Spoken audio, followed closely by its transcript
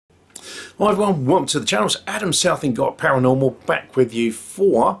Hi everyone, welcome to the channel. It's Adam Southing Got Paranormal back with you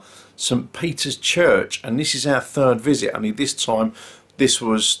for St Peter's Church, and this is our third visit. Only this time this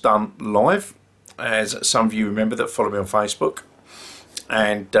was done live, as some of you remember that follow me on Facebook,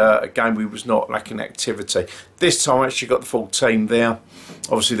 and again we was not lacking activity. This time I actually got the full team there.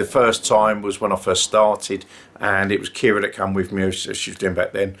 Obviously the first time was when I first started, and it was Kira that came with me, as she was doing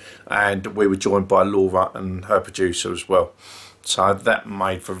back then, and we were joined by Laura and her producer as well. So that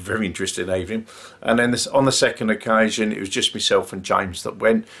made for a very interesting evening. And then on the second occasion, it was just myself and James that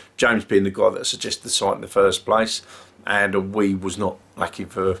went. James being the guy that suggested the site in the first place, and we was not lucky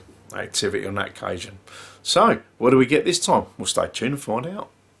for activity on that occasion. So what do we get this time? We'll stay tuned and find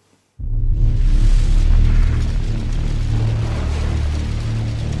out.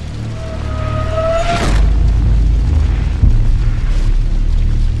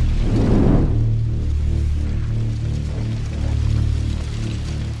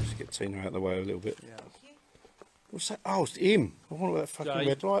 Tina out of the way a little bit. Yeah. What's that? Oh, it's him. I wonder what that fucking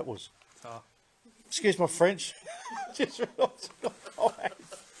red light was. Oh. Excuse my French. Just realised I got eyes.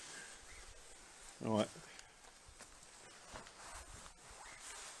 Right.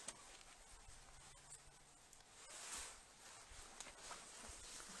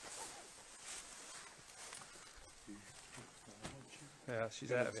 Yeah,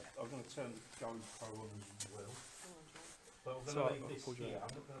 she's out of it. I'm going to turn the GoPro on as well. But I'm going to leave this here. I'm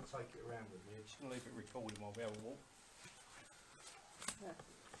not going to take it around with me. I'm just going to leave it recording while we have a walk. Yeah.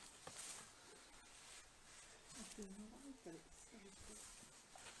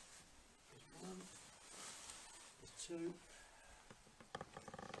 There's one. There's two.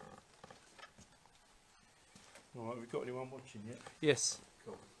 Alright, have we got anyone watching yet? Yes.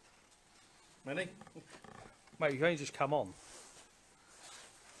 Cool. Many? Mate, you can only just come on.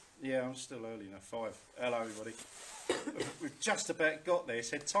 Yeah, I'm still early enough. 5. Hello, everybody. We've just about got there.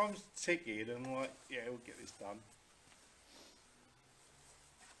 Said time's ticking, and I'm like, yeah, we'll get this done.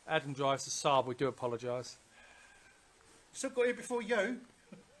 Adam drives the Saab. We do apologise. Still got here before you.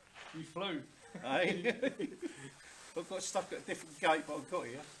 You flew. Hey, I got stuck at a different gate, but I got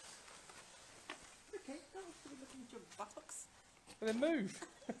here. Okay, that was pretty looking at your buttocks. And then move.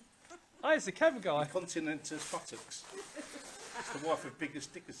 Hi, it's the camera guy. Continental's buttocks. It's the wife of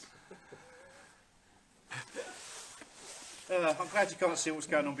Biggest Dickers. I'm glad you can't see what's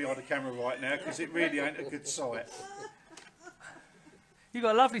going on behind the camera right now, because it really ain't a good sight. You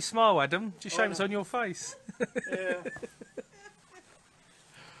got a lovely smile, Adam. Just shame it's on your face. Yeah.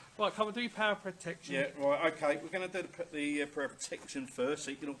 Right, come and do your power protection. Yeah, right, okay. We're going to do the prayer protection first,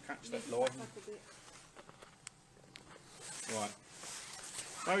 so you can all catch that live. Right.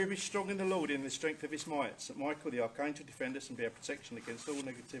 May we be strong in the Lord in the strength of his might. St Michael the Archangel defend us and be our protection against all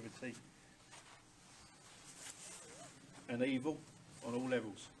negativity and evil on all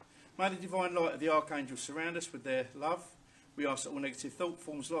levels. May the divine light of the Archangel surround us with their love. We ask that all negative thought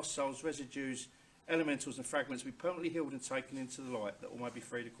forms, lost souls, residues, elementals and fragments be permanently healed and taken into the light, that all may be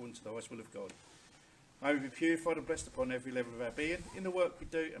freed according to the highest will of God. May we be purified and blessed upon every level of our being, in the work we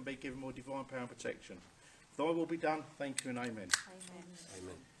do, and be given more divine power and protection. Thy will be done. Thank you and amen. Amen.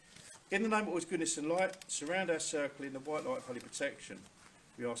 Amen. In the name of all his goodness and light, surround our circle in the white light of holy protection.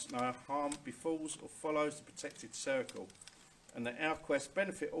 We ask that no harm befalls or follows the protected circle, and that our quest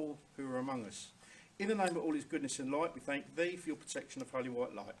benefit all who are among us. In the name of all his goodness and light, we thank thee for your protection of holy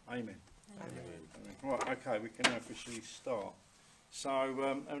white light. Amen. Amen. Amen. Right, okay, we can now officially start. So,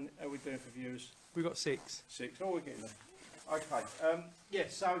 how are we doing for viewers? We've got 6. 6. Oh, we're getting there. Okay. Yeah,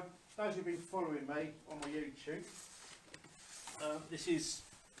 so those who've been following me on my YouTube, this is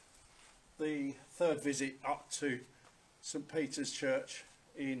the third visit up to St Peter's Church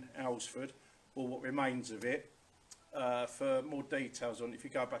in Alresford, or what remains of it. For more details on it, if you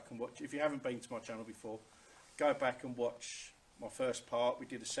go back and watch, if you haven't been to my channel before, go back and watch my first part. We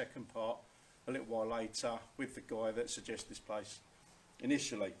did a second part a little while later with the guy that suggested this place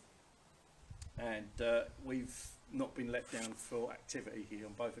initially, and we've not been let down for activity here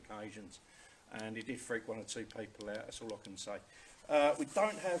on both occasions, and he did freak 1 or 2 people out. That's all I can say. We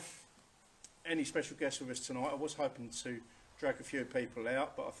don't have any special guests with us tonight. I was hoping to drag a few people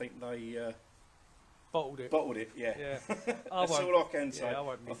out, but I think they Bottled it. bottled it. Yeah, Yeah. that's all I can say.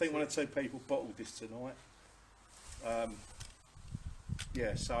 Yeah, I think 1 or 2 people bottled this tonight.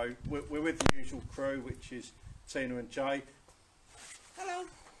 Yeah, so we're with the usual crew, which is Tina and Jay. Hello.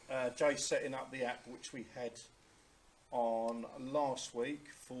 Jay's setting up the app which we had on last week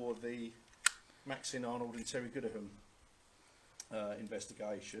for the Maxine Arnold and Terry Goodham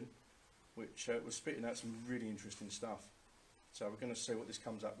investigation, which was spitting out some really interesting stuff. So we're going to see what this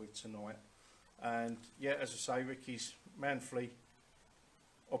comes up with tonight. And yeah, as I say, Ricky's manfully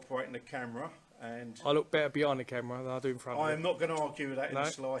operating the camera, and I look better behind the camera than I do in front of I it. am not going to argue with that in No.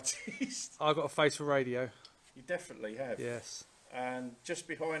 the slightest. I've got a face for radio. You definitely have. Yes. And just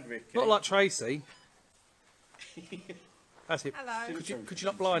behind Ricky. Not like Tracy. That's it. Hello. Could you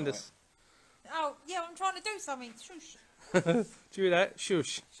not blind us? Oh, yeah, I'm trying to do something. Shush. Do you hear that?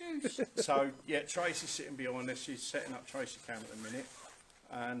 Shush. Shush. So, yeah, Tracy's sitting behind us. She's setting up Tracy Cam at the minute.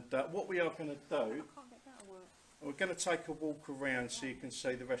 And what we are going to do, I can't get that to work. we're going to take a walk around so you can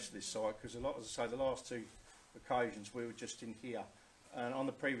see the rest of this site, because as I say, the last two occasions we were just in here. And on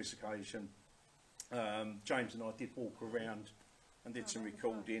the previous occasion, James and I did walk around and did some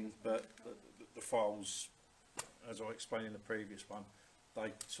recording, but the files, as I explained in the previous one,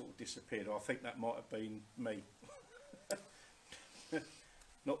 they sort of disappeared. I think that might have been me.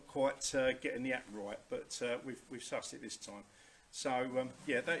 Not quite getting the app right, but we've sussed it this time. So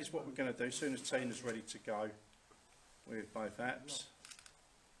yeah, that is what we're going to do. As soon as Tina's ready to go with both apps.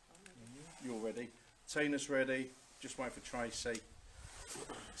 You're ready. Tina's ready. Just wait for Tracy.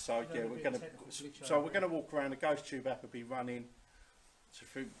 So yeah, we're going to walk around. The Ghost Tube app will be running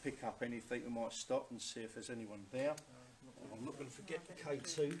to pick up anything. We might stop and see if there's anyone there. I'm not going to forget the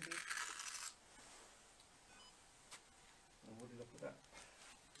K2. And what did I put that?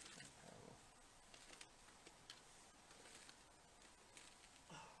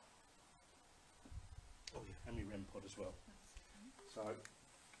 Oh yeah, and my REM pod as well. So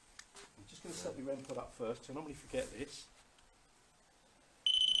I'm just going to set my REM pod up first. I normally forget this.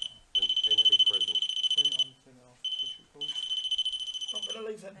 I'm going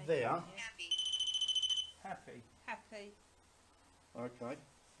to leave that there. Happy. Happy. Okay,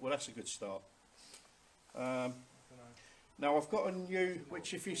 well that's a good start. Now I've got a new,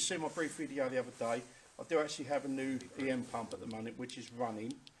 which if you see my brief video the other day, I do actually have a new EM pump at the moment which is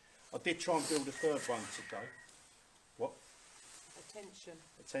running. I did try and build a third one today. What? Attention.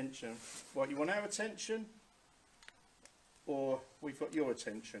 Attention. What, you want our attention? Or we've got your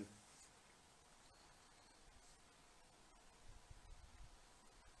attention?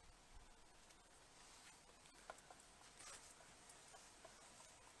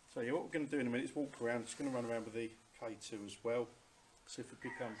 So yeah, what we're going to do in a minute is walk around. Just going to run around with the K2 as well. See if we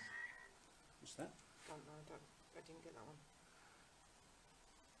pick up. What's that? Don't know. I didn't get that one.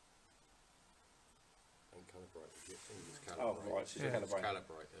 And calibrate. It's calibrate. Oh right, so it's Yeah. a It's calibrate.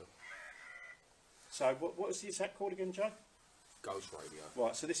 calibrate, yeah. So what is this app called again, Joe? Ghost radio.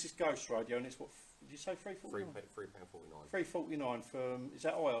 Right, so this is Ghost Radio, and it's what? Did you say £3.49? £3.49. £3.49 from, is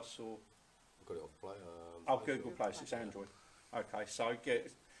that iOS or? I've got it off play. Oh, Google Play, so it's Android. Okay, so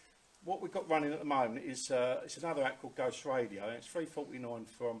what we've got running at the moment is it's another app called Ghost Radio, and it's £3.49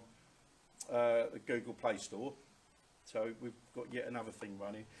 from the Google Play Store. So we've got yet another thing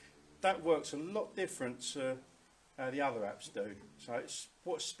running. That works a lot different to how the other apps do. So it's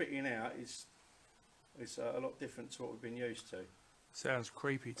what's spitting out is a lot different to what we've been used to. Sounds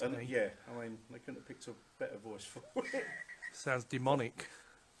creepy to And me. yeah, I mean they couldn't have picked a better voice for it. Sounds demonic.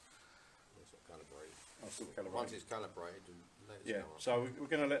 It's not calibrated. I'll still Once calibrate. it's calibrated, let it Yeah, go up. so we're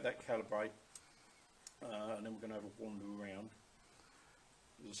going to let that calibrate, and then we're going to have a wander around.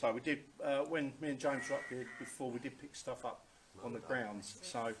 So we did, when me and James were up here before, we did pick stuff up on the grounds,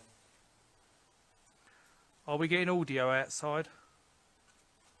 so Are we getting audio outside?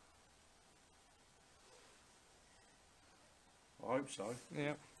 I hope so.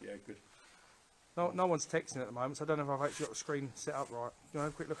 Yeah. Yeah, good. No one's texting at the moment, so I don't know if I've actually got the screen set up right. You want to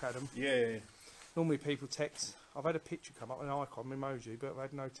have a quick look at them? Yeah, Normally people text. I've had a picture come up, an icon, an emoji, but I've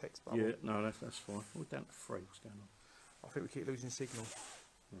had no text bubble. yeah, no, that's fine. We're down to 3, what's going I think we keep losing signal.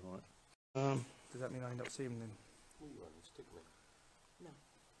 on? Right. Does that mean I end up seeing them? What are you running? Stick me.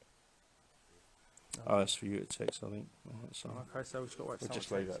 Oh, that's for you to text, I think. Right, so. Okay, so we've just got to wait for We'll someone just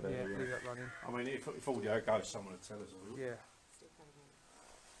to leave text. that there, Yeah, yeah. leave that running. I mean, if audio goes, someone will tell us. Yeah. Is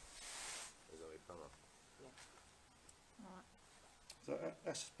that it come up? Right. So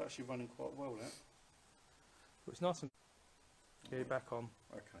that's actually running quite well, that. But it's nice and get it back on.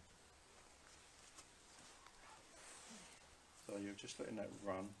 Okay. So you're just letting that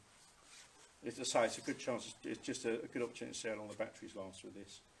run. As I say, it's a good chance, it's just a good opportunity to see how long the batteries last with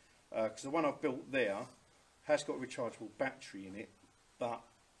this. Because the one I've built there has got a rechargeable battery in it, but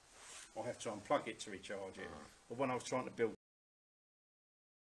I have to unplug it to recharge it. The one I was trying to build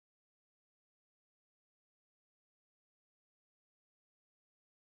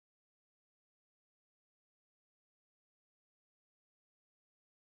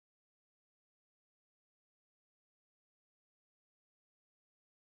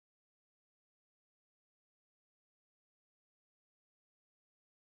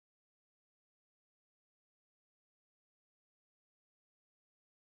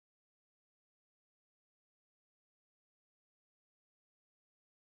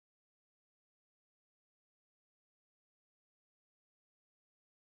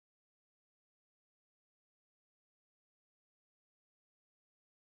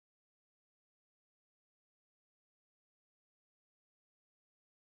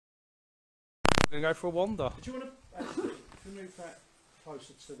Gonna go for a wander. Do you want to actually move that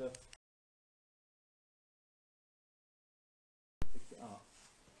closer to the... Pick it up.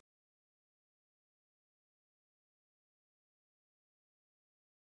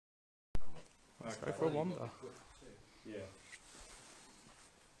 Let's go for a wander. Yeah.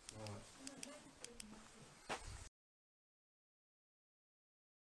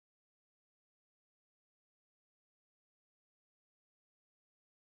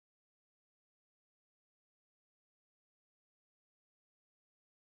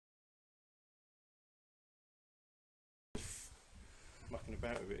 Mucking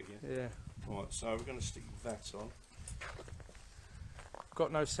about with it again. Yeah. Right, so we're going to stick that on.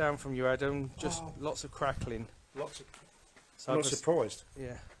 Got no sound from you, Adam. Just lots of crackling. Lots of... So I'm not surprised.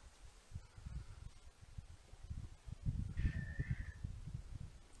 Yeah.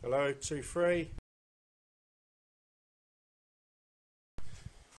 Hello, 2, 3.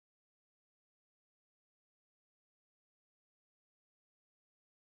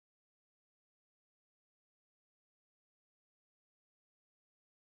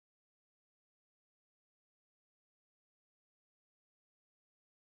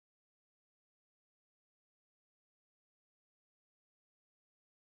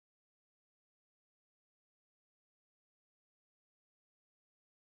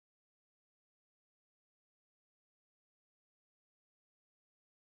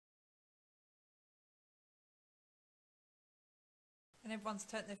 And everyone's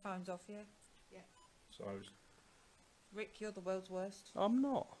turned their phones off, yeah? So, Rick, you're the world's worst. I'm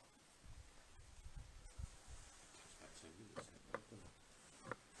not.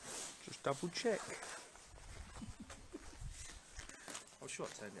 Just double check. I'm sure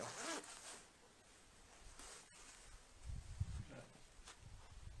I turned it off.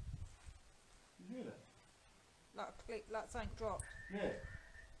 you hear that? Like a click, like something dropped. Yeah.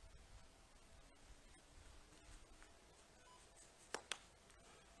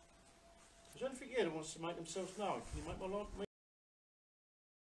 Is there anything here that wants to make themselves known? Can you make my life...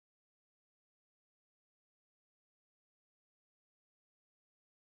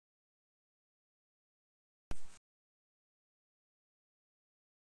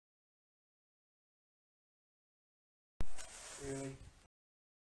 Really?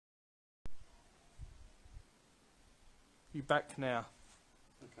 You back now.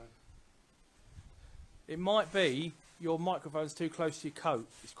 Okay. It might be your microphone's too close to your coat.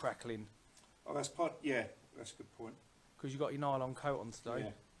 It's crackling Oh, that's part... Yeah, that's a good point. because you got your nylon coat on today.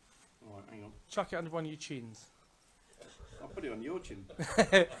 Yeah. Alright, hang on. Chuck it under one of your chins. I'll put it on your chin. You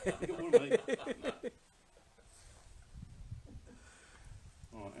got one of me.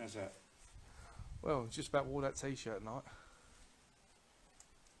 Alright, how's that? Well, just about wore that t-shirt at night.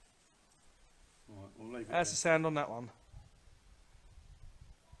 Alright, we'll leave it How's the sound on that one?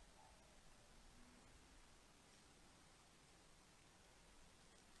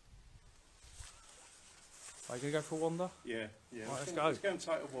 Are you going to go for a wander? Yeah, yeah. Right, let's Let's go. go and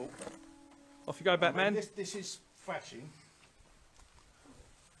take a walk. Off you go, Batman. This is flashing.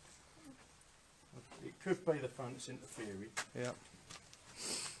 It could be the phone that's interfering. Yeah.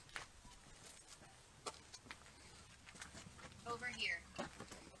 Over here.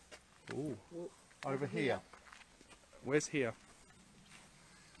 Ooh. Over here. Where's here?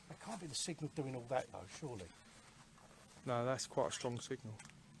 That can't be the signal doing all that though, surely. No, that's quite a strong signal.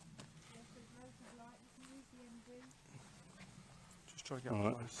 Just try to get up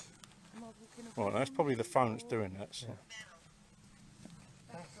Alright. close. Right, that's probably the phone that's doing that. So.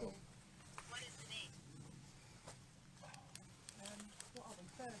 What is the name? What are we?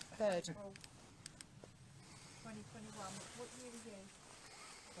 Third. 2021. What year are you?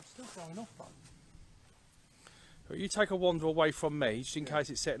 I'm still going off though. But you take a wander away from me, just in case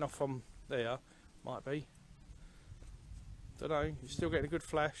it's setting off from there. Might be. Don't know. You're still getting a good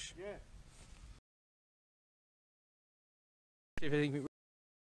flash. Yeah. If anything.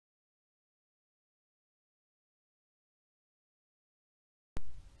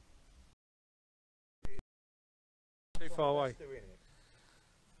 Too far away.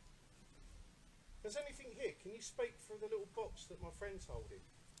 There's anything here? Can you speak through the little box that my friend's holding?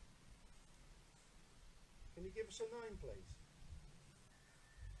 Can you give us a name, please?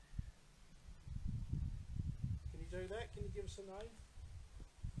 Can you do that? Can you give us a name?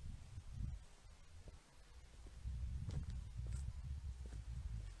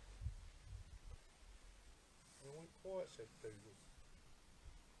 I went quiet, said Doodle.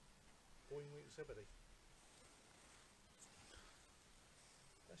 Boing went Zebedee.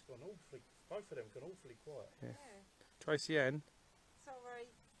 That's gone awfully, both of them gone awfully quiet. Yeah. Tracy N. Sorry.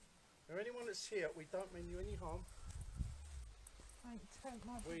 Now anyone that's here, we don't mean you any harm. Don't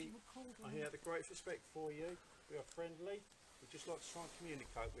mind We recording. I have the greatest respect for you. We are friendly. We'd just like to try and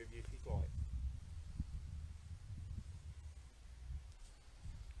communicate with you if you'd like.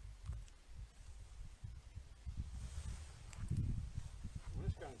 Well,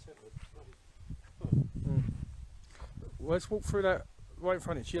 let's go and settle it. Well, let's walk through that right in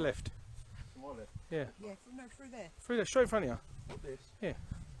front of you, to your left. To my left. Yeah. Yeah, no, through there. Through there, straight in front of you. What this? Yeah.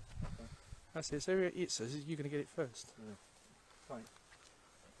 That's it. So it says you're going to get it first. Thanks.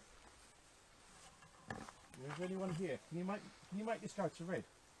 Is there anyone here? Can you make this go to red?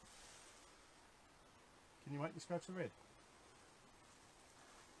 Can you make this go to red?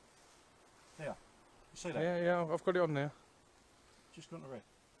 There. You see that? Yeah, yeah, I've got it on there. Just gone to red.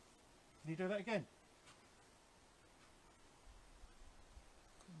 Can you do that again?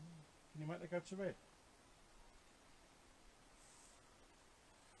 Can you make that go to red?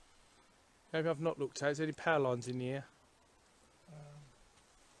 Maybe I've not looked at it. Is there any power lines in the air?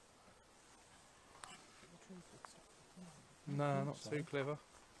 No, not too clever.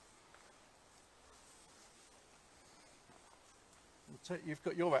 You've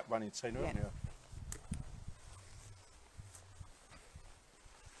got your app running, Tina, haven't you?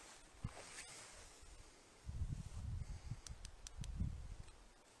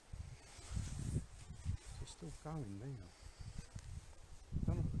 It's still going now. I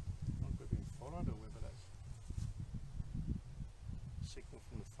don't know if we're being followed or whether that's a signal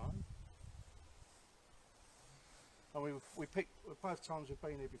from the phone. Oh, we picked both times we've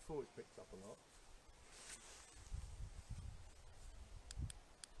been here before. It's picked up a lot.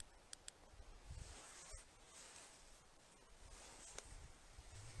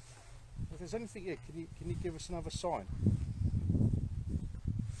 If there's anything here, can you give us another sign?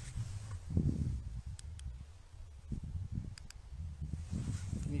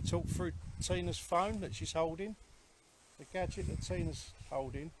 Can you talk through Tina's phone that she's holding? The gadget that Tina's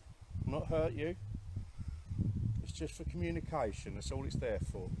holding will not hurt you. It's just for communication, that's all it's there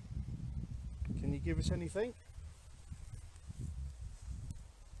for. Can you give us anything?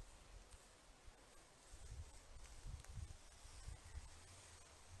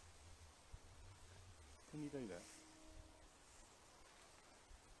 Can you do that?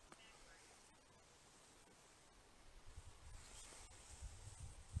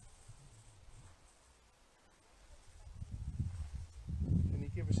 Can you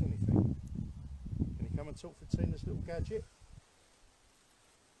give us anything? Can you come and talk for Tina's little gadget?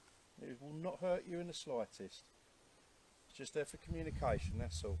 It will not hurt you in the slightest. It's just there for communication,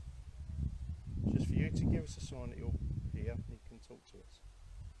 that's all. Just for you to give us a sign that you're here and you can talk to us.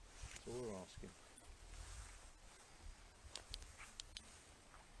 That's all we're asking.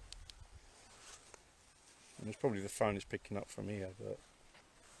 And it's probably the phone is picking up from here, but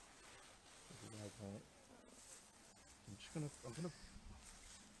I'm gonna.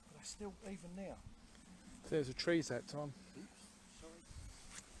 But I still even now. There's a trees that time. Sorry.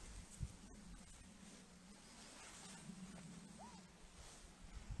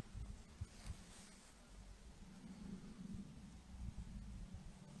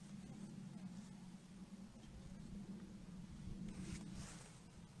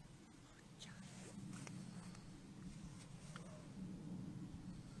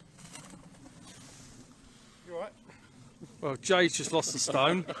 You alright? Well, Jay's just lost a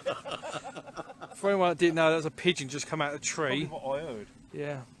stone. For anyone that didn't know, that was a pigeon just come out of the Probably tree. what I heard.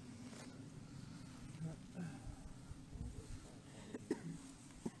 Yeah.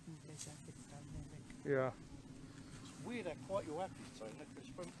 Yeah. It's weird how quiet your app is, Tony, because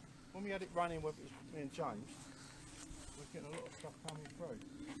when we had it running with me and James, we're getting a lot of stuff coming through.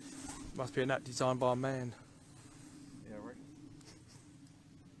 Must be an app designed by a man. Yeah, I reckon.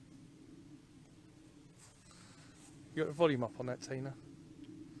 You got the volume up on that, Tina?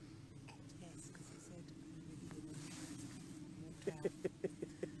 Yes, because it said I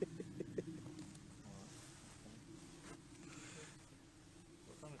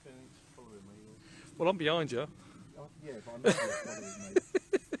don't know if anything's following me. Well, I'm behind you. Yeah, but I know you're following me.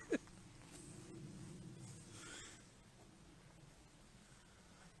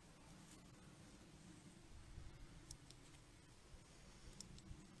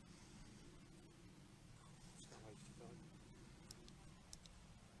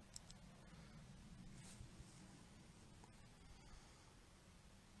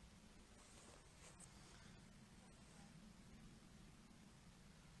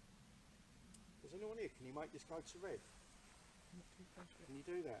 Is anyone here? Can you make this go to red? Can you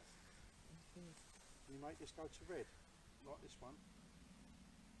do that? Can you make this go to red? Like this one?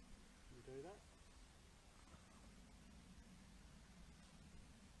 Can you do that?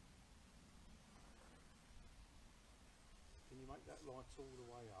 Can you make that that light all the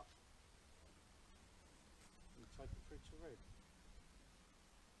way up. And take it through to red.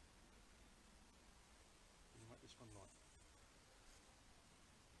 You make this one light.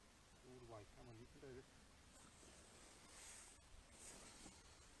 All the way, come on, you can do this.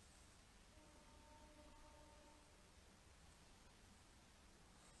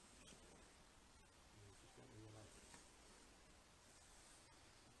 Just get the yellow.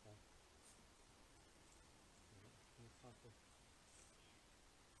 Okay.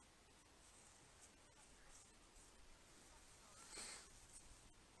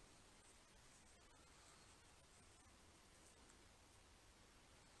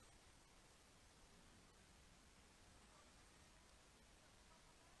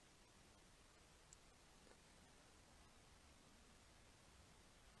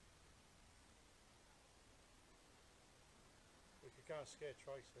 We could go and scare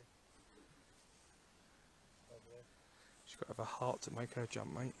Tracy. Over there. She's got to have a heart to make her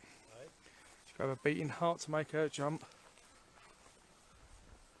jump, mate. Hey? She's got to have a beating heart to make her jump.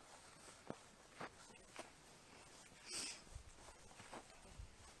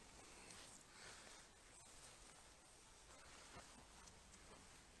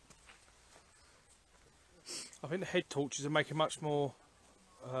 I think the head torches are making much more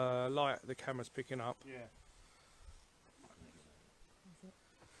light the camera's picking up. Yeah.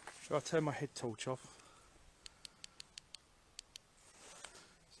 Shall I turn my head torch off?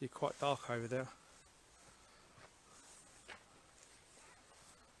 See, quite dark over there.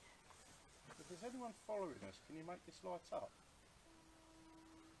 If there's anyone following us, can you make this light up?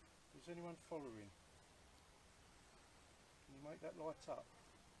 Is anyone following? Can you make that light up?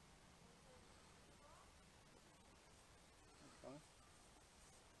 Okay.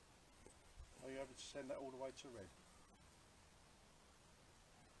 Are you able to send that all the way to red?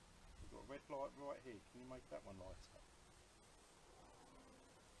 You've got a red light right here. Can you make that one light up?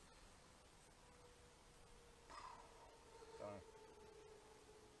 Don't.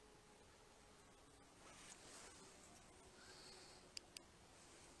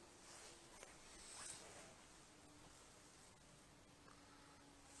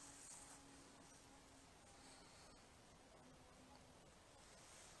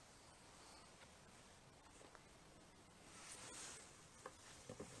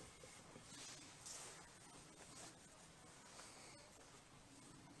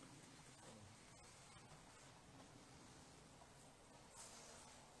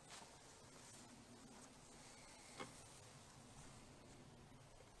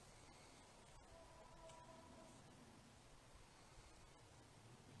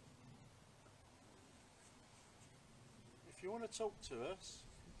 If you want to talk to us,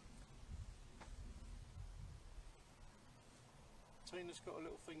 Tina's got a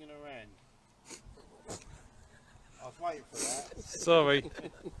little thing in her hand. I was waiting for that. Sorry.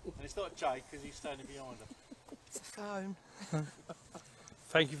 And it's not Jake because he's standing behind her. It's a phone.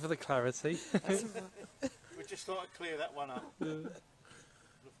 Thank you for the clarity. That's all right. We'd just like to clear that one up. The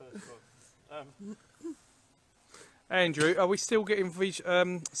first one. Andrew, are we still getting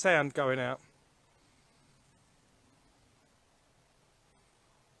sound going out?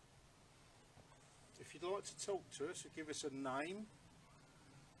 If you'd like to talk to us or give us a name,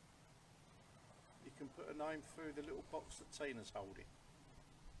 you can put a name through the little box that Tina's holding.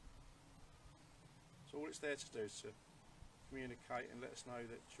 So all it's there to do is to communicate and let us know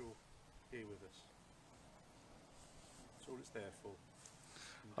that you're here with us. That's all it's there for.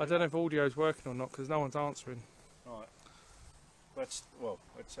 I don't know if audio's working or not because no one's answering. Right. Let's, well,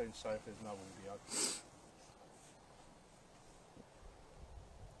 I'd soon say if there's no audio.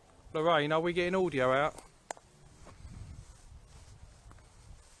 Lorraine, are we getting audio out?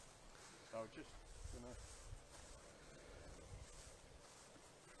 So just gonna.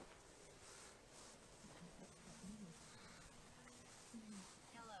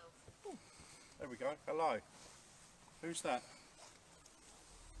 Hello. There we go. Hello. Who's that?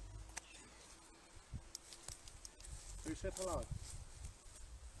 Who said hello?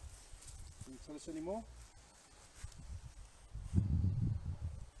 Can you tell us any more?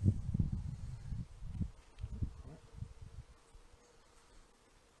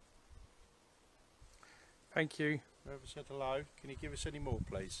 Thank you. Whoever said hello, can you give us any more,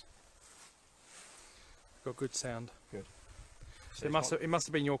 please? Got good sound. Good. So it must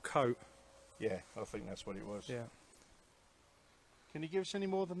have been your coat. Yeah, I think that's what it was. Yeah. Can you give us any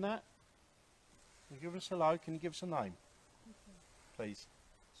more than that? Can you give us hello? Can you give us a name? Please.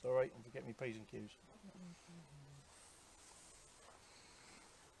 Sorry, I'm forgetting my P's and Q's.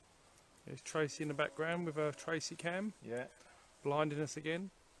 There's Tracy in the background with her Tracy cam, Yeah. blinding us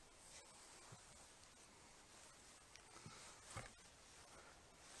again.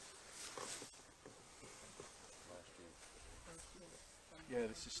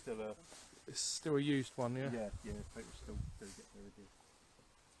 this is still a... It's still a used one, yeah? Yeah, people still do get their idea.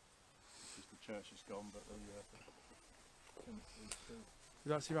 Because the church is gone, but the cemetery is still...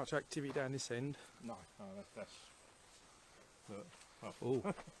 You don't see much activity down this end. No, that's... Look, Oh.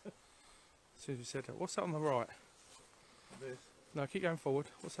 As soon as you said that. What's that on the right? this. No, keep going forward.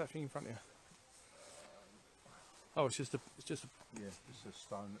 What's that thing in front of you? Oh, it's just a... Yeah, it's a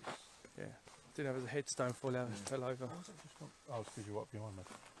stone that's... Yeah. Didn't have a headstone fell over. Oh, it's because you're up behind me.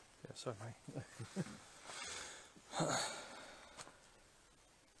 Yeah, sorry, mate.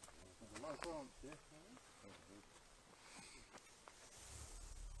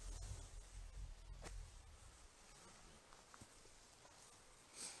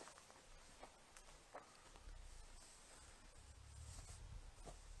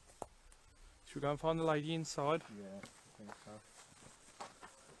 Should we go and find the lady inside? Yeah, I think so.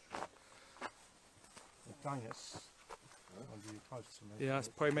 Dang, it's... You're close to me. Yeah, that's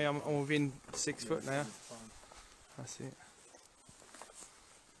probably me. I'm within 6 foot now. That's it.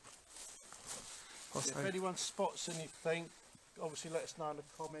 If anyone spots anything, obviously let us know in the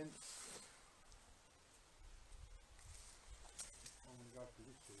comments. I'm going to go for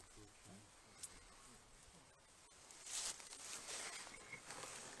this here for a change.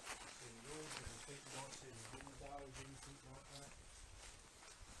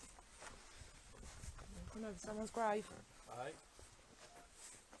 Gone over someone's grave. Aye.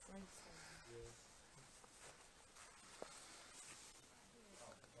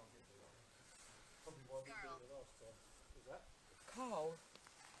 Carl.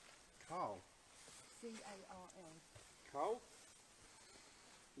 Carl. C-A-R-L. Carl?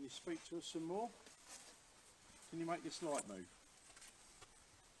 Can you speak to us some more? Can you make this light move?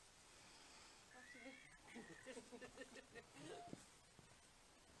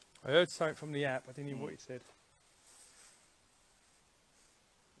 I heard something from the app. I didn't hear what he said.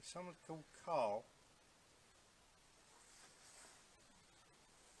 There's someone called Carl.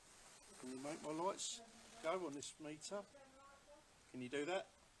 Can you make my lights go on this meter? Can you do that?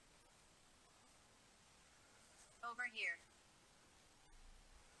 Over here.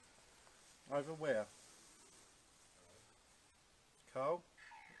 Over where? Carl?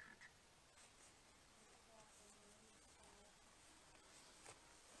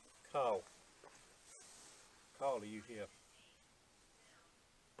 Carl. Carl, are you here?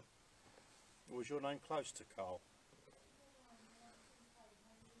 Was your name close to Carl?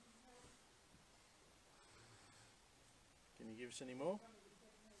 Can you give us any more?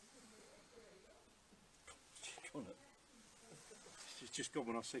 She's just got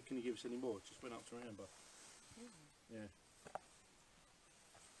when I said, can you give us any more? It just went up to Amber. Yeah.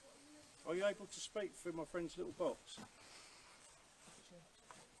 Are you able to speak through my friend's little box?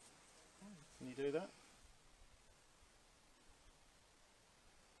 Can you do that?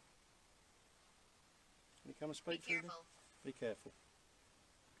 Can you come and Be speak to me? careful. Be careful.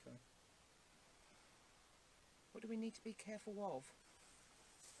 Okay. What do we need to be careful of?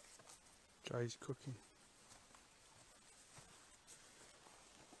 Jay's cooking.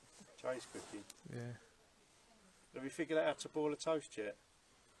 Jay's cooking. Yeah. Have you figured out how to boil a toast yet?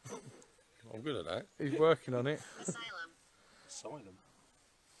 I'm good at that. He's working on it. Asylum. Asylum.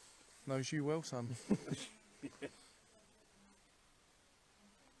 Knows you well, son. Yeah.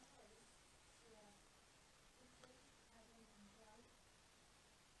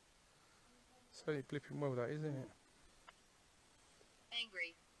 It's only blipping well, that, isn't it?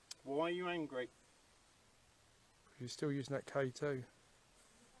 Angry. Why are you angry? You're still using that K2.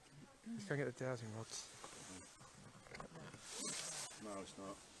 Let's go and get the dowsing rods. No, it's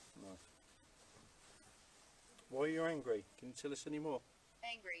not. No. Why are you angry? Can you tell us any more?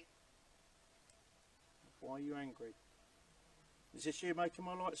 Angry. Why are you angry? Is this you making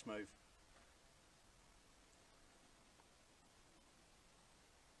my lights move?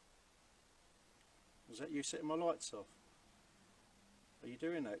 Was that you setting my lights off? Are you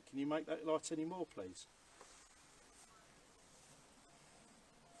doing that? Can you make that light any more, please?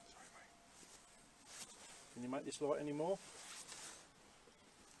 Can you make this light any more?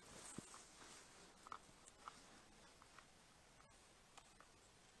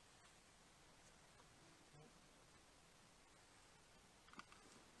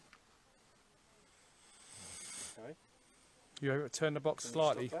 Okay. You able to turn the box Can you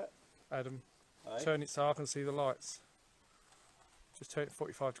slightly, stop Adam? that? Eh? Turn it so I can see the lights. Just turn it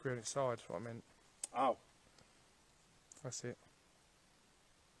 45 degree on its side, that's what I meant. Oh, That's it.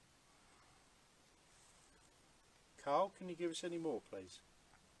 Carl, can you give us any more, please?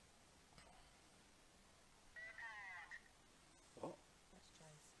 What? That's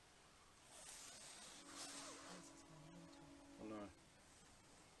Jay's. Oh no.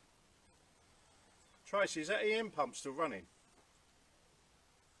 Tracy, is that EM pump still running?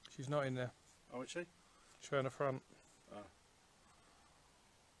 She's not in there. Oh, is she? She's on the front.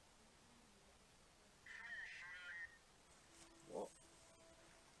 What?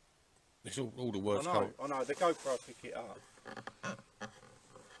 It's all the words I come. know, the GoPro pick it up.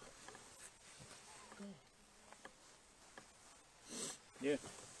 Yeah,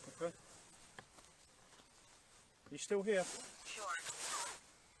 okay. You still here? Sure.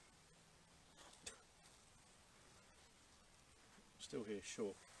 Still here,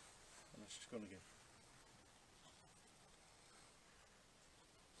 sure. And that's just gone again.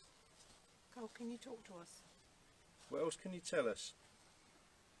 Cole, can you talk to us? What else can you tell us?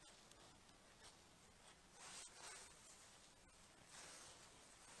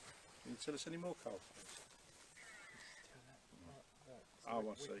 Can you tell us any more, Cole? Oh,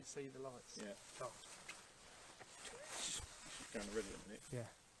 I see. We can see the lights. Yeah. Oh. She's going already in a minute. Yeah.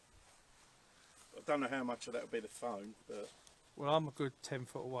 I don't know how much of that will be the phone, but Well, I'm a good 10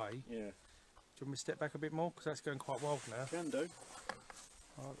 foot away. yeah. Do you want me to step back a bit more? Because that's going quite wild now. Can do.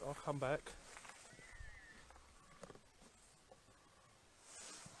 I'll come back.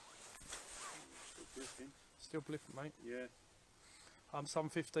 Still blipping. Still blipping, mate. Yeah. I'm some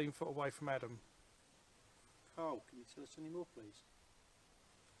 15 foot away from Adam. Carl, can you tell us any more, please?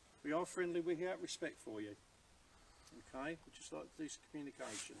 We are friendly, we're here out of respect for you. Okay? We'd just like to do some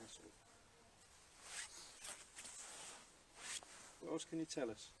communication, that's all. What else can you tell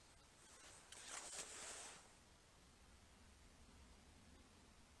us?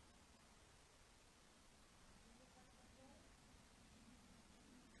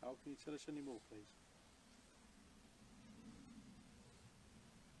 Carl, can you tell us any more, please?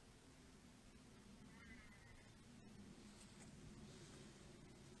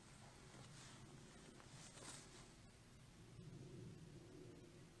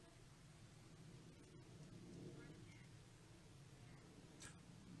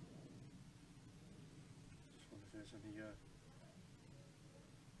 Just wonder if there's any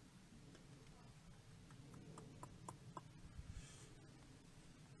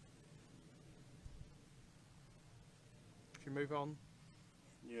If you move on.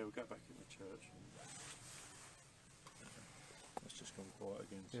 yeah, we'll go back in the church. That's just gone quiet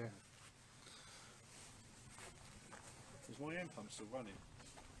again. So. Yeah. Is my end pump still running?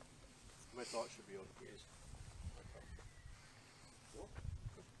 Red light should be on. It is. What?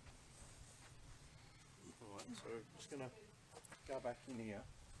 Alright, so we're just going to go back in here.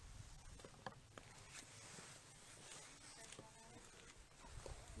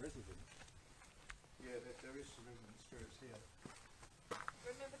 Resident? Yeah, there is some resident spirits here.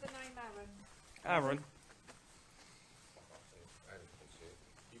 Remember the name Aaron? Aaron.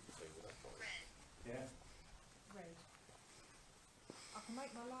 You can see with that point. Yeah. Red. I can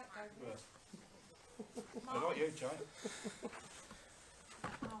make my light go red. I like you, Jay.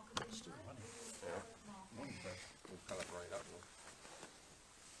 Mark, Still running. Yeah. We'll calibrate that one.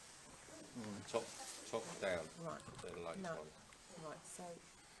 Top down. Right. Then the latest No. one. Right, so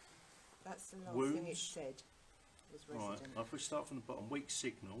that's the last thing it Wounds. said. Was Right, resident. if we start from the bottom, weak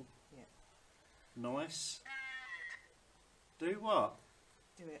signal. Yeah. Nice. Do what?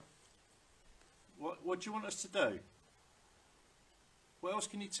 Do it. What do you want us to do? What else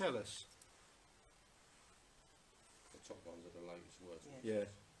can you tell us? The top ones are the latest words. Yeah. Yeah.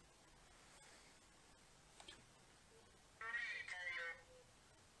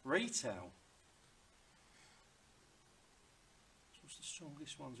 Retail. What's the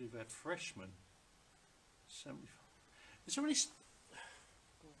strongest ones we've had? Freshman. 75. Is there any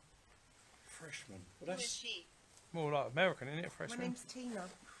freshman? Well, Who is that's she? More like American, isn't it, My freshman? name's Tina.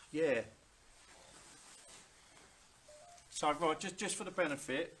 yeah. So right, just for the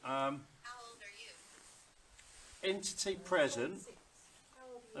benefit, How old are you? entity present,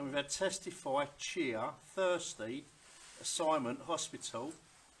 and we've had testify, cheer, thirsty, assignment, hospital,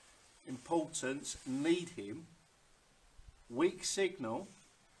 importance, need him, weak signal,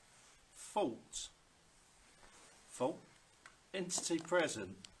 fault, entity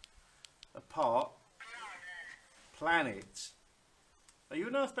present, apart, planet. Are you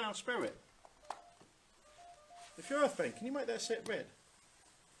an earthbound spirit? If you're earthbound, can you make that set red?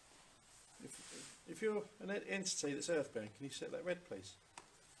 If you're an entity that's earthbound, can you set that red, please?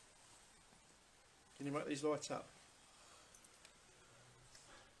 Can you make these light up?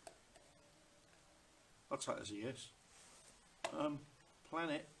 I'll take that as a yes.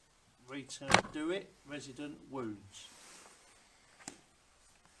 Planet, return, do it, resident, wounds.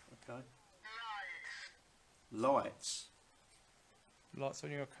 Okay. Lights. Lights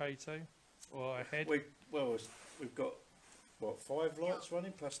on your K2 or ahead. We've got what, 5 lights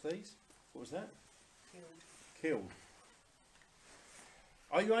running plus these? What was that? Killed. Killed.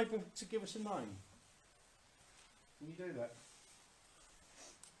 Are you able to give us a name? Can you do that?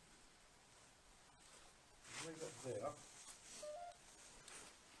 Leave that there.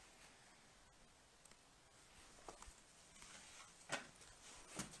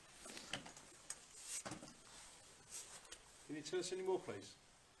 Can you tell us any more, please?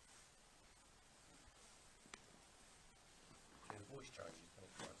 Yeah, the voice changes, don't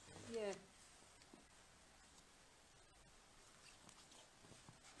it, Christ? Yeah.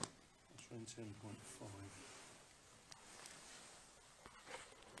 That's round 10.5.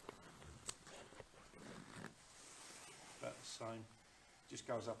 About the same. Just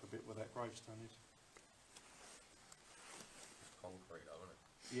goes up a bit where that gravestone is. It's concrete though, isn't it?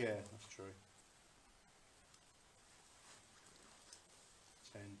 Yeah, that's true.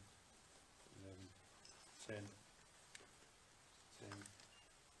 10, 11, 10, 10.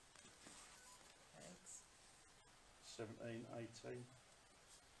 Thanks. 17, 18.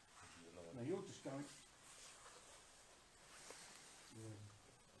 You're not- Now you're just going. Yeah.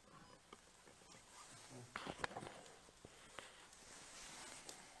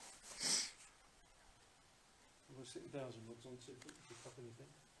 We'll sit the 1,000 rods on, see if we can pick up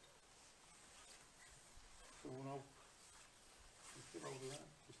anything. So we'll know. We'll get hold of that.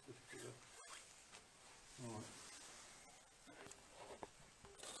 Just lift it up. Alright.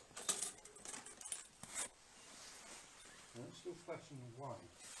 Now it's still flashing away.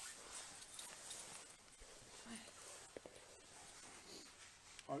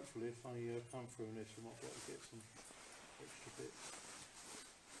 Hopefully if I come through in this we might be able to get some extra bits.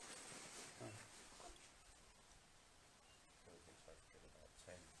 Okay. Everything's supposed to be about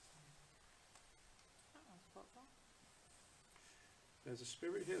 10. That one's quite far. There's a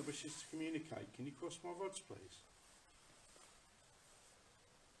spirit here that wishes to communicate. Can you cross my rods please?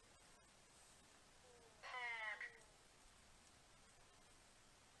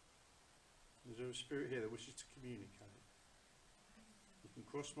 Is there a spirit here that wishes to communicate? You can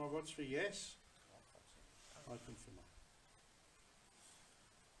cross my rods for yes, I can't see it. open for no.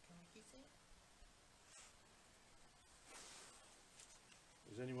 Can you see it?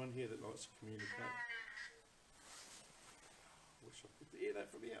 Is anyone here that likes to communicate? Wish I could hear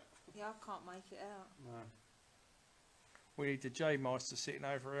that from here. Yeah, I can't make it out. No. We need the J-Meister sitting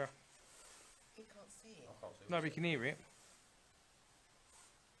over here. You can't see it. I can't see Nobody what's can hear it.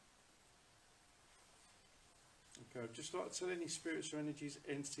 Okay, I'd just like to tell any spirits or energies,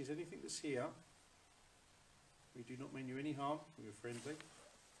 entities, anything that's here. We do not mean you any harm, we're friendly.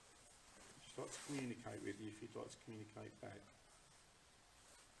 Just like to communicate with you if you'd like to communicate back.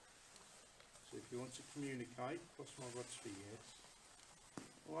 So if you want to communicate, cross my rods for yes,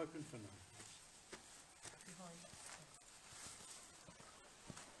 or open for no. Behind.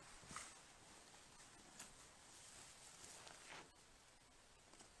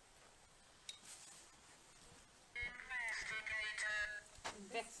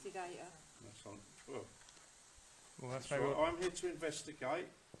 Investigator. That's on. Well, Well, that's so maybe what, I'm here to investigate.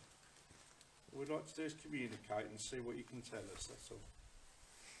 What we'd like to do is communicate and see what you can tell us, that's all.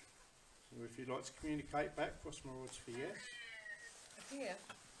 So if you'd like to communicate back, cross my rods for yes, Up here.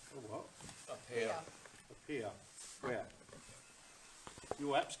 or what? up here. Up here. Where?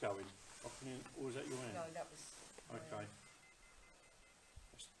 Your app's going. Up in, or is that your hand? No, that was. Okay.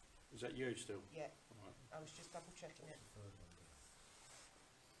 Is that you still? Yeah, Right. I was just double checking it.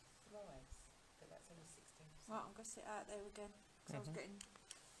 Rise, but that's only 16%. Right, I'm going to sit out there again because I was getting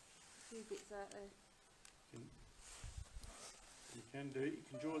a few bits out there. You can do it. You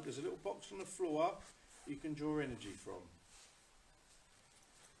can draw. There's a little box on the floor. You can draw energy from.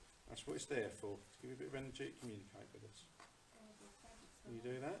 That's what it's there for. To give you a bit of energy to communicate with us. Can you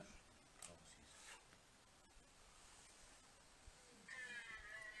do that?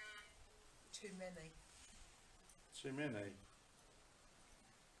 Too many. Too many.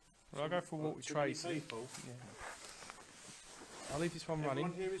 well, I'll go for a walk with Too many Tracy. people. Yeah. I'll leave this one Everyone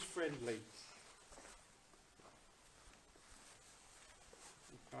running. here is friendly.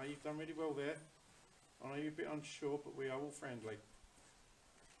 Okay, you've done really well there. I know you're a bit unsure, but we are all friendly.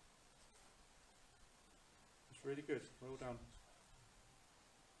 It's really good. Well done.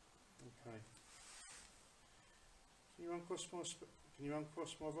 Okay. Can you uncross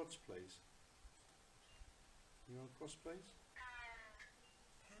my rods, please? Can you uncross, please?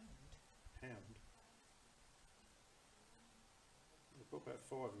 Pound. Pound. I've got about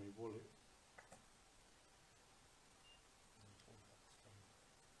 5 in my wallet.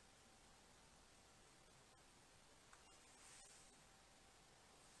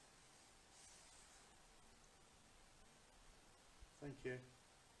 Thank you.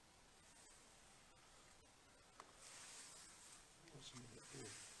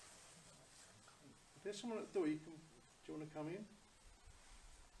 there's someone at the door. Do you want to come in?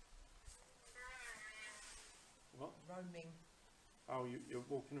 What? Roaming. Oh, you're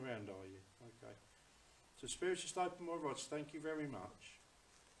walking around, are you? Okay. So spirits, just open my rods. Thank you very much.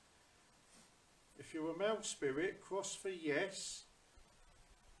 If you're a male spirit, cross for yes.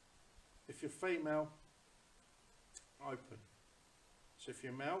 If you're female, open. So if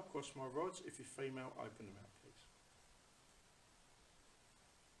you're male, cross my rods. If you're female, open them out, please.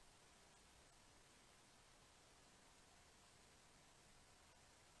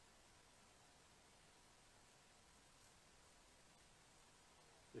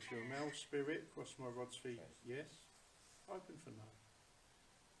 If you're a male spirit, cross my rods for yes. Open for no.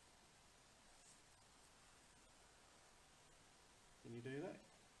 Can you do that?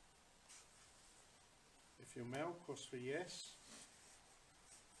 If you're male, cross for yes.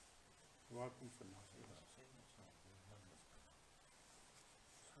 Or open for no.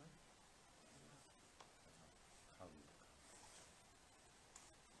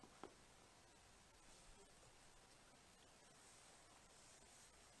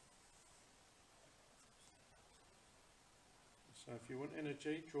 So if you want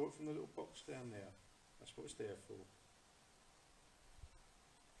energy, draw it from the little box down there. That's what it's there for.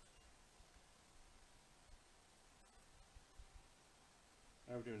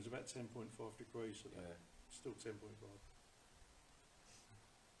 How are we doing? It's about 10.5 degrees today. Yeah. Still 10.5.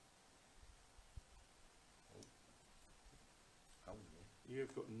 Cold here.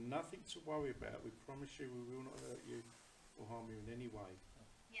 You've got nothing to worry about. We promise you we will not hurt you or harm you in any way.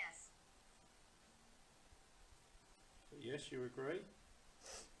 Yes. So yes, you agree?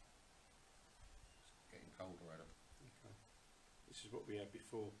 It's getting colder, Adam. Okay. This is what we had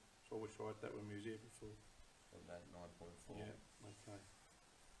before. So I wish I had that when we was here before. So about 9.4. Yeah, okay.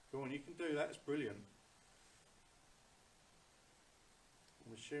 Go on, you can do that. It's brilliant.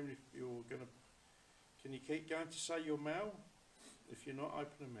 I'm assuming if you're going to... Can you keep going to say you're male? If you're not,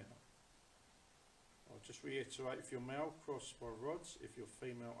 open them out. I'll just reiterate, if you're male, cross by rods. If you're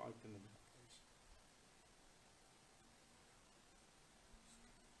female, open them out, please.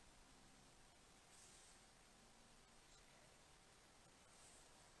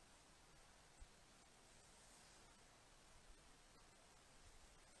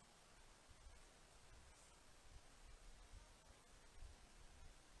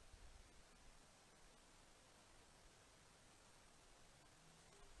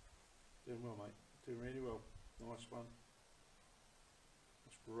 Doing well, mate. Doing really well. Nice one.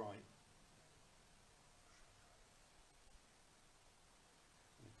 That's great.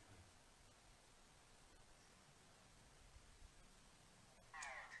 Okay.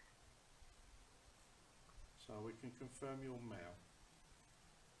 So we can confirm you're male.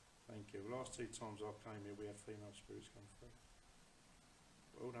 Thank you. The last 2 times I came here, we had female spirits come through.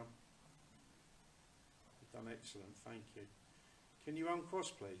 Well done. You've done excellent. Thank you. Can you uncross,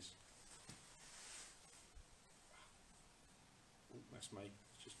 please? Oh, that's me.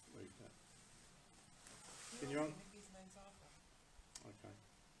 Let's just move that. Can you ask him if his name's Arthur? Okay.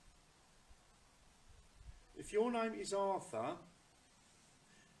 If your name is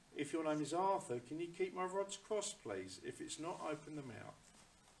Arthur, can you keep my rods crossed, please? If it's not, open them out.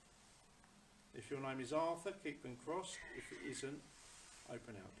 If your name is Arthur, keep them crossed. If it isn't,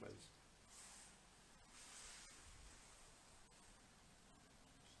 open out, please.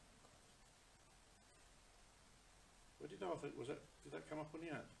 Where did Arthur, did that come up on the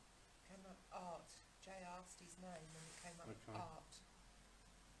ad? Came up Art. Jay asked his name and it came up Okay. Art.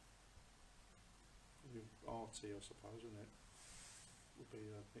 Artie, I suppose, isn't it? Would be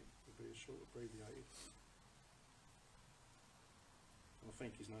a short abbreviated. I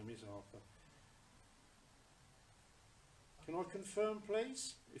think his name is Arthur. Can I confirm,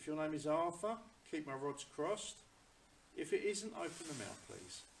 please? If your name is Arthur, keep my rods crossed. If it isn't, open them out,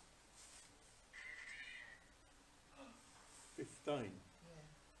 please. 15. Yeah.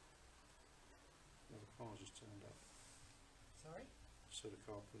 Another car just turned up. Sorry? So the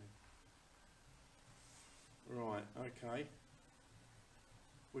car pulling. Right, okay.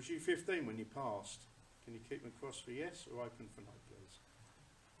 Was you 15 when you passed? Can you keep them crossed for yes or open for no, please?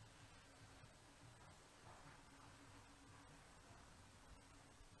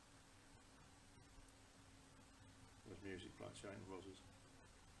 There's music playing, showing the roses.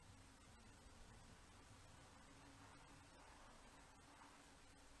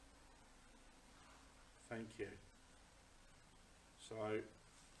 Thank you. So,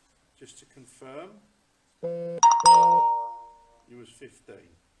 just to confirm, you was 15.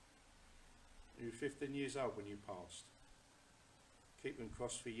 You were 15 years old when you passed. Keep them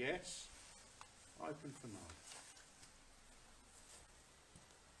crossed for yes, open for no.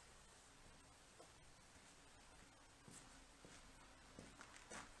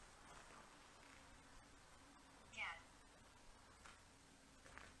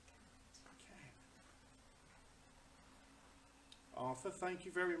 Arthur, thank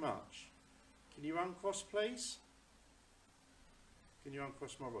you very much. Can you uncross, please? Can you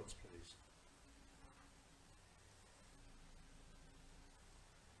uncross my rods, please?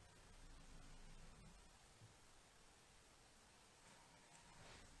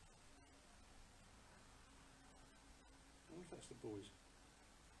 I wonder if that's the boys.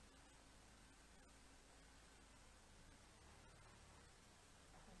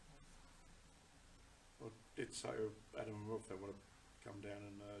 I did say to Adam and Rob they want to come down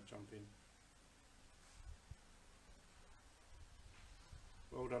and jump in.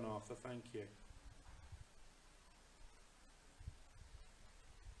 Well done, Arthur, thank you.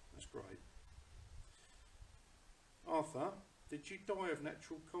 That's great. Arthur, did you die of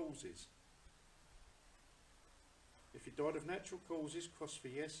natural causes? If you died of natural causes, cross for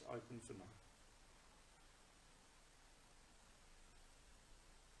yes, open for no.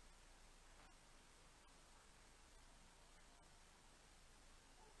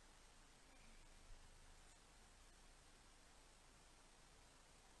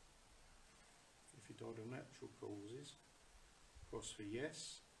 If you died of natural causes, cross for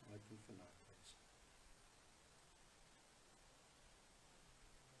yes, open for no, please.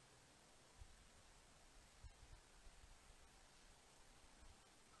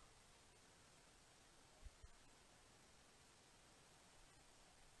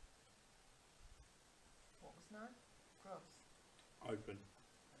 What was no? Cross. Open.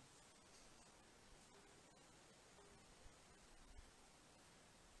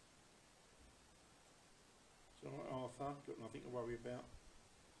 It's alright, Arthur, got nothing to worry about.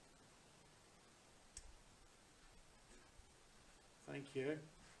 Thank you.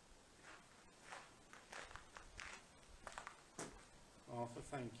 Arthur,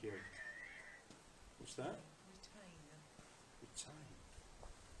 thank you. What's that? Retainer. Retain.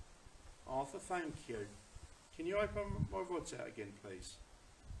 Arthur, thank you. Can you open my rods out again, please?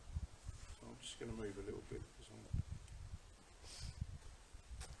 So I'm just going to move a little bit. Because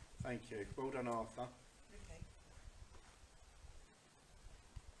Thank you. Well done, Arthur.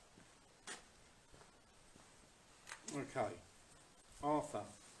 Okay. Okay. Arthur.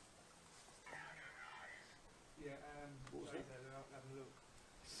 Yeah, What was sorry, it? they're out having a look.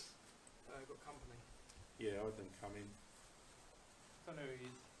 Got company. Yeah, I didn't come in. Don't know who he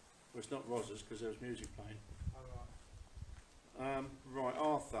is. Well, it's not Ros's because there was music playing. Oh, right. Right,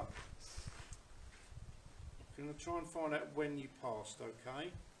 Arthur. I'm going to try and find out when you passed,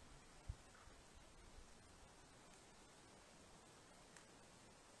 okay?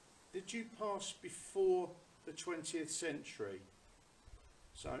 Did you pass before the 20th century?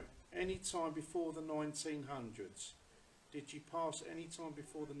 So, any time before the 1900s? Did you pass any time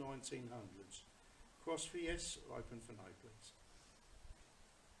before the 1900s? Cross for yes or open for no, please.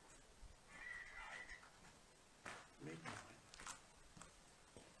 Midnight.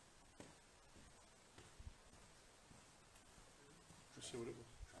 Let's see what it was.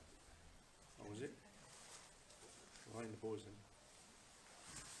 Oh, was it? Well, ain't the boys then.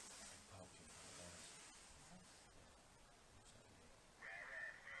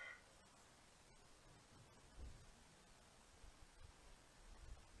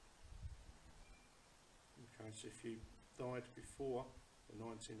 Okay, so if you died before the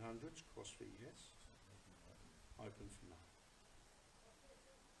 1900s, cross for yes, open for no.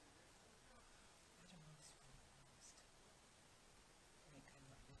 Adam Alresford passed. And it came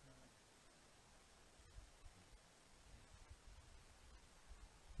up midnight.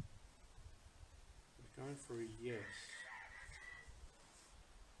 We're going for a yes.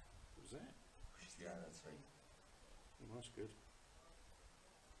 What was that? Christianity. Oh, that's good.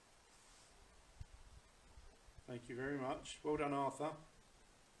 Thank you very much. Well done, Arthur.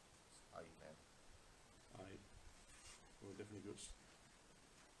 8 now. 8. Well, definitely good.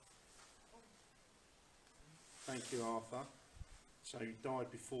 Thank you, Arthur. So you died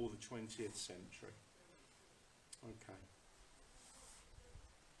before the 20th century. Okay.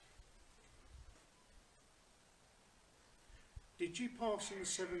 Did you pass in the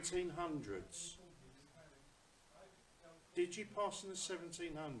 1700s? Did you pass in the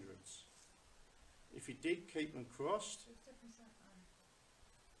 1700s? If you did, keep them crossed.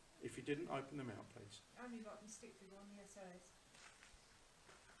 If you didn't, open them out, please. Only got them stick figure on the SAS.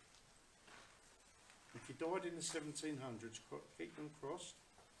 If you died in the 1700s, keep them crossed.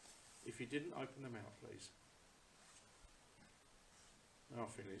 If you didn't, open them out, please. Now I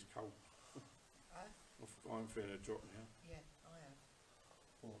feel it's cold. I'm feeling a drop now. Yeah, I have.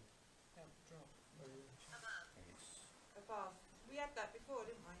 What? Felt the drop. It's Above. We had that before,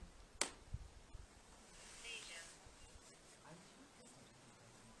 didn't we?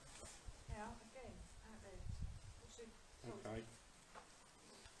 Yeah, again, out there. What's it? Okay.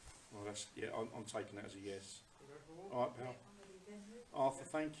 that's, yeah, I'm taking that as a yes. All right, pal. Arthur,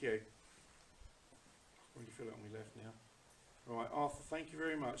 thank you. I really feel like on my left now. Right, Arthur, thank you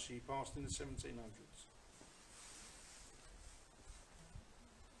very much. You passed in the 1700s.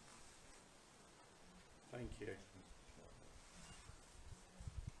 Thank you.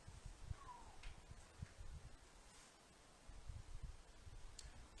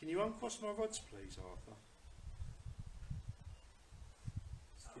 Can you uncross my rods, please, Arthur?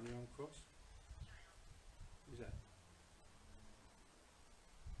 Can you uncross? Who's that?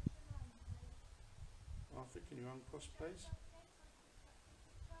 Arthur, can you uncross, please?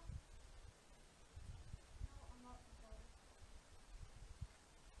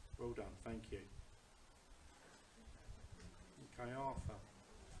 Well done, thank you. Okay, Arthur.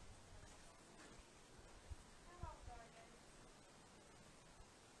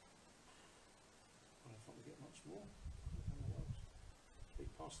 I don't think we get much more. I don't know what else. Be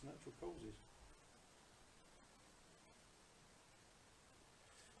past the natural causes.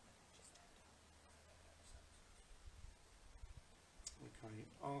 Okay,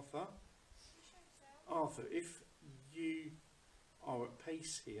 Arthur. Arthur, if you are at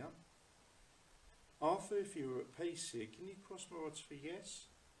peace here, Arthur, if you are at peace here, can you cross my rods for yes?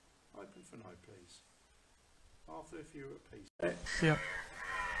 Open for no, please. Arthur, if you're at peace. Yeah.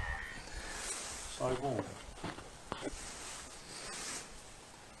 So warm. 61%.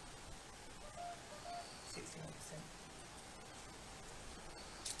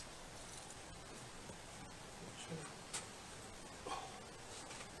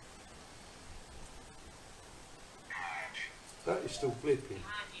 That is still blipping.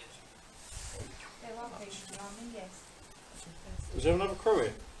 There are people around me, yes. Was there another crew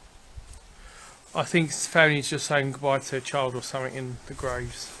here? I think family's just saying goodbye to a child or something in the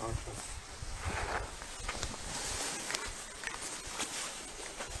graves. Okay.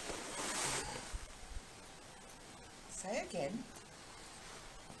 Say again.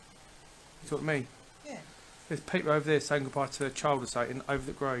 You got me? Yeah. There's people over there saying goodbye to a child or something over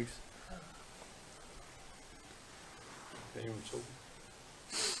the graves. Anyone talking?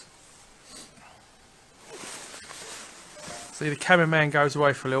 See, the cameraman goes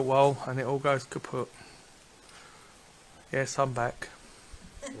away for a little while and it all goes kaput. Yes, I'm back.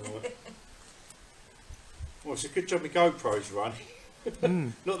 Right. Well, it's a good job my GoPro's running.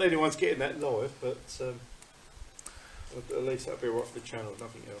 Mm. Not that anyone's getting that live, but at least that'll be right for the channel,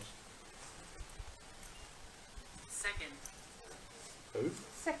 nothing else. Second. Who?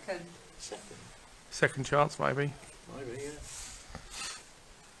 Second. Second. Second chance, maybe. Maybe, yeah.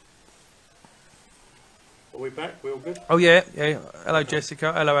 Are we back? We all good? Oh yeah, yeah. Hello,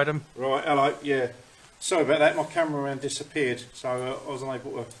 Jessica. Hello, Adam. Right, hello, yeah. Sorry about that, my cameraman disappeared, so I wasn't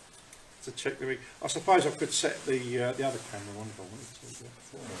able to check the rig. I suppose I could set the other camera on if I wanted to.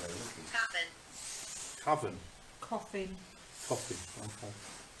 Coven. Coven? Coffin. Coffin, okay.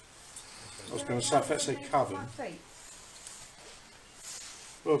 I was going to say, if that's a coven.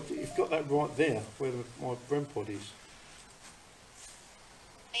 Well, you've got that right there, where my REM pod is.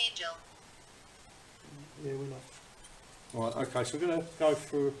 Angel. Yeah, we know. Right, okay, so we're going to go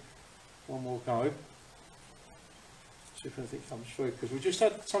through one more go. See if anything comes through, because we just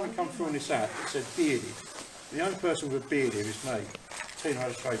had something come through on this app that said bearded. The only person with a beard here is me. Tina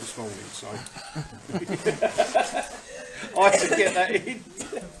had a shave this morning, so I had to get that in.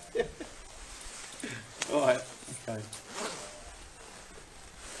 Right, okay.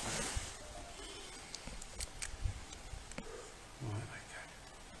 Right, okay.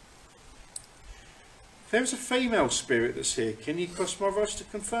 If there's a female spirit that's here, can you cross my rods to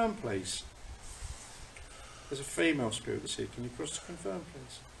confirm, please? There's a female spirit that's here. Can you cross to confirm,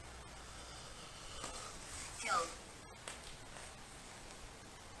 please? Killed.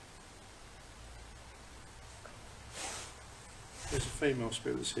 There's a female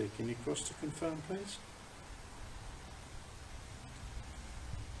spirit that's here. Can you cross to confirm, please?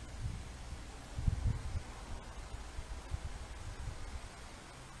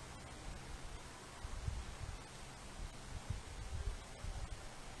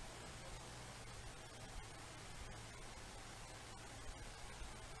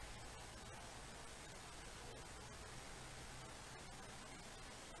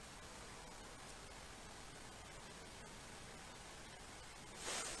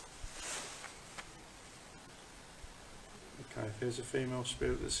 Okay, if there's a female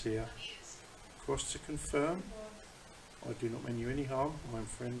spirit that's here, cross to confirm. I do not mean you any harm. I am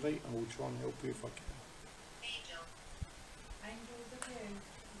friendly. I will try and help you if I can. Angel. Angels are you.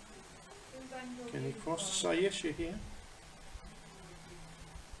 Who's angel Can you you cross to from? say yes, you're here?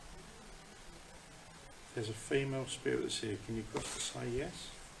 If there's a female spirit that's here. Can you cross to say yes?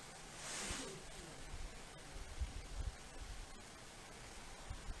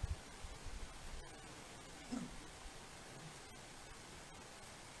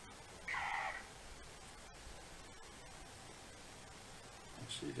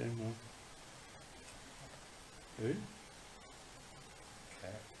 You're doing well. Who?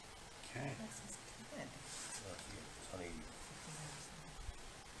 Cat. Cat. This is good. It's only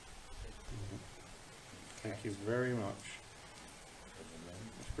Thank you very much.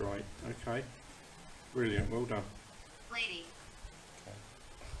 That's great. Okay. Brilliant. Well done. Lady.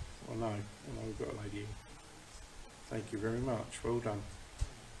 I know we've got a lady here. Thank you very much. Well done.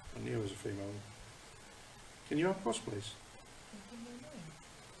 I knew it was a female. Can you uncross, please?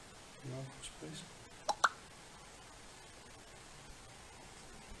 Can you uncross, please?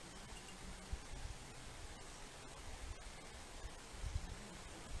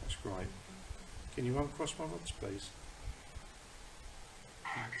 That's great. Can you uncross my rods, please?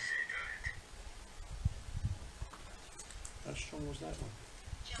 How strong was that one?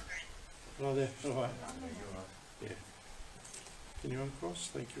 Oh, there. All right. Yeah. Can you uncross?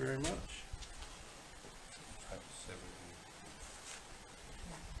 Thank you very much.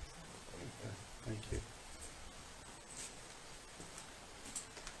 Thank you.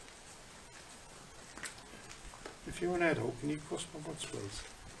 If you're an adult, can you cross my rods, please?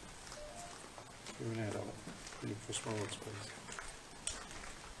 If you're an adult, can you cross my rods, please?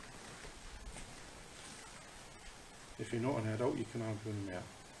 If you're not an adult, you can open them out.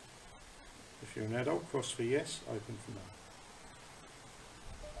 If you're an adult, cross for yes, open for no.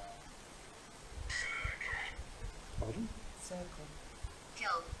 Pardon? Circle.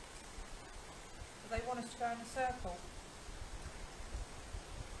 Killed. Do they want us to go in a circle?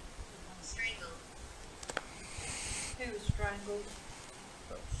 Strangled. Who was strangled?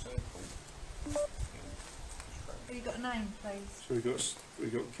 circle. Have you got a name, please? So we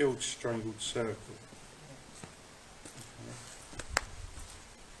got killed, strangled, circle.